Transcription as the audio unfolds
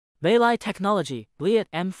Belite Technology Belite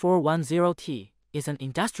M410T is an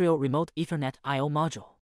industrial remote Ethernet I/O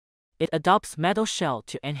module. It adopts metal shell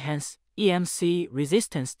to enhance EMC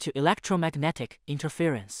resistance to electromagnetic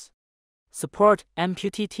interference. Support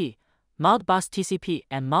MQTT, Modbus TCP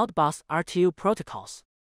and Modbus RTU protocols.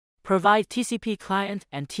 Provide TCP client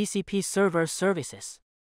and TCP server services.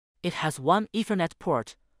 It has one Ethernet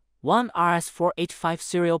port, one RS485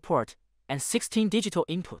 serial port, and 16 digital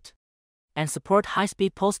input, and support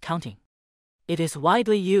high-speed pulse counting. It is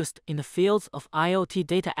widely used in the fields of IoT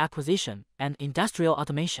data acquisition and industrial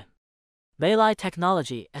automation. Belite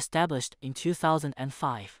Technology established in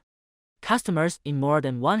 2005. Customers in more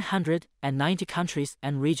than 190 countries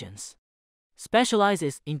and regions.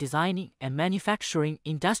 Specializes in designing and manufacturing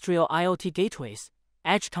industrial IoT gateways,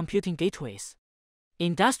 edge computing gateways,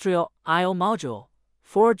 industrial I/O module,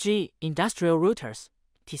 4G industrial routers,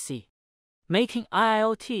 etc. Making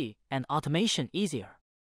IoT and automation easier.